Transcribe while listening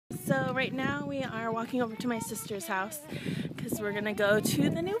So right now we are walking over to my sister's house because we're gonna go to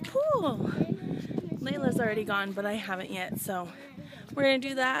the new pool. Leila's already gone, but I haven't yet, so we're gonna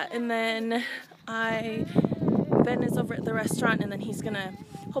do that, and then Ben is over at the restaurant, and then he's gonna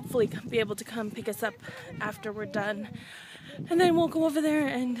hopefully be able to come pick us up after we're done, and then we'll go over there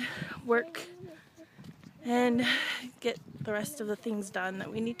and work and get the rest of the things done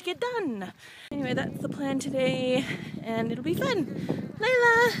that we need to get done. Anyway, that's the plan today, and it'll be fun.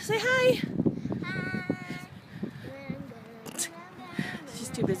 Leila, say hi. Hi. She's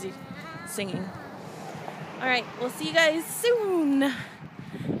too busy singing. All right, we'll see you guys soon.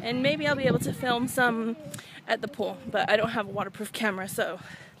 And maybe I'll be able to film some at the pool, but I don't have a waterproof camera, so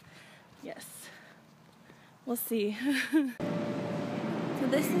yes, we'll see. So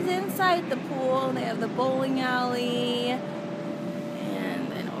this is inside the pool. They have the bowling alley,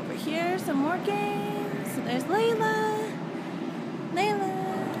 and then over here some more games. So there's Leila,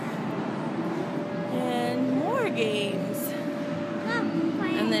 and more games.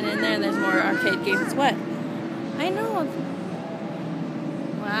 And then in there's more arcade games. What? I know.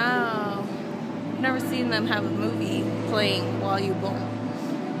 Wow. I've never seen them have a movie playing while you bowl.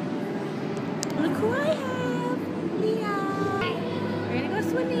 Look who I have. Leah. We're gonna go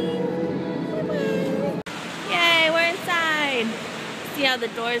swimming. Bye-bye. Yay, we're inside. See how the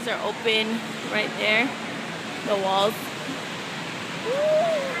doors are open right there? The walls. Woo.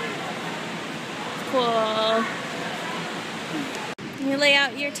 Cool. You lay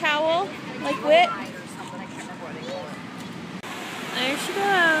out your towel like Whit. There she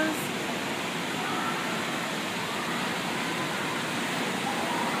goes.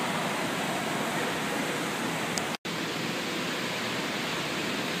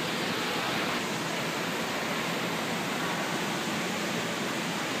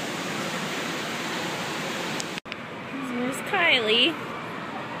 There's Kylie.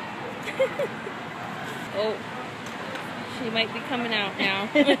 Oh, she might be coming out now.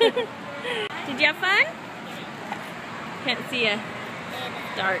 Did you have fun? Can't see ya.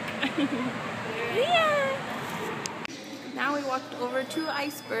 Dark. Yeah. Now we walked over to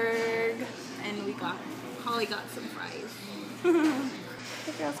Iceberg, and Holly got some fries.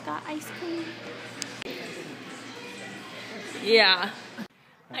 The girls got ice cream. Yeah.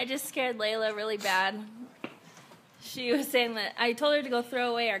 I just scared Leila really bad. She was saying that I told her to go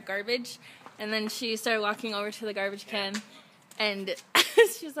throw away our garbage, and then she started walking over to the garbage can, and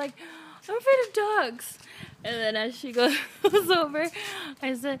she's like, I'm afraid of dogs. And then as she goes over,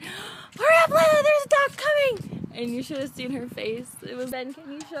 I said, hurry up, Leila, there's a dog coming. And you should have seen her face. It was Ben,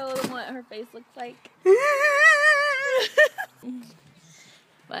 can you show them what her face looks like?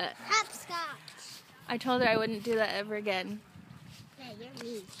 But hopscotch. I told her I wouldn't do that ever again. Yeah, you're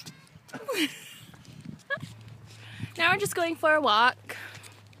mean. Now we're just going for a walk.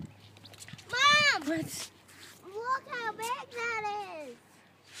 Mom! What? Look how big that is.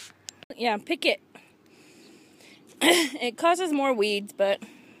 Yeah, pick it. It causes more weeds, but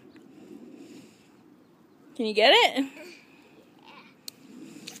can you get it?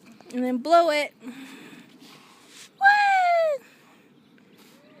 And then blow it. What?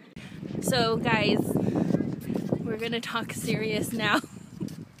 So guys, we're gonna talk serious now.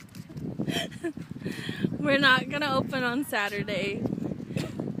 We're not gonna open on Saturday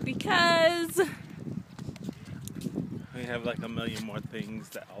because we have like a million more things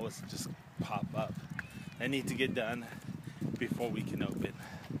that always just pop up that need to get done before we can open.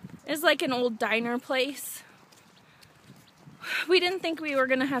 It's like an old diner place. We didn't think we were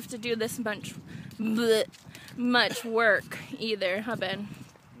gonna have to do this much work either, huh, Ben?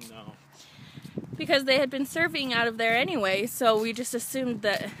 No. Because they had been serving out of there anyway, so we just assumed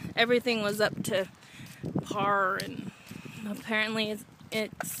that everything was up to par, and apparently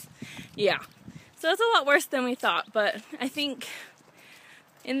it's yeah. So it's a lot worse than we thought, but I think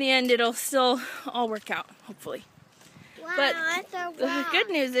in the end it'll still all work out, hopefully. Wow, But that's a the rock. good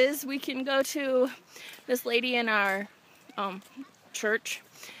news is we can go to this lady in our church.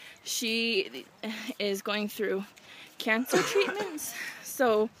 She is going through cancer treatments,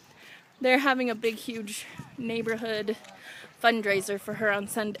 so they're having a big, huge neighborhood fundraiser for her on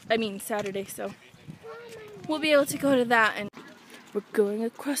Saturday. So we'll be able to go to that, and we're going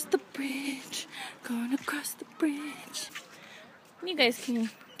across the bridge. Going across the bridge. You guys can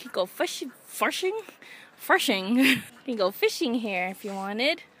go fishing. You can go fishing here if you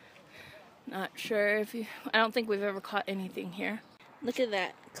wanted. Not sure if you... I don't think we've ever caught anything here. Look at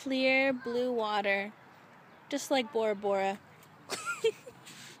that. Clear blue water. Just like Bora Bora. Yeah.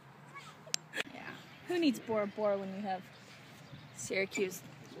 Who needs Bora Bora when you have Syracuse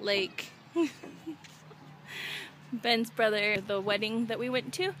Lake? Ben's brother, the wedding that we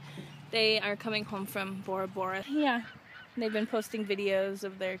went to, they are coming home from Bora Bora. Yeah, they've been posting videos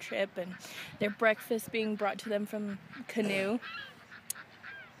of their trip and their breakfast being brought to them from canoe.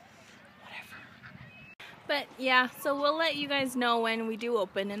 Whatever. But yeah, so we'll let you guys know when we do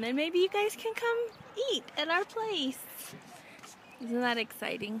open, and then maybe you guys can come eat at our place. Isn't that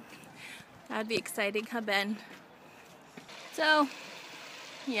exciting? That'd be exciting, huh, Ben? So,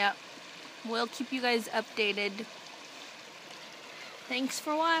 yeah, we'll keep you guys updated. Thanks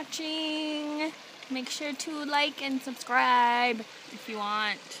for watching. Make sure to like and subscribe if you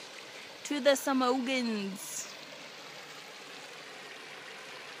want to the Samogans.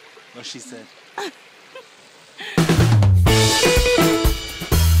 What she said.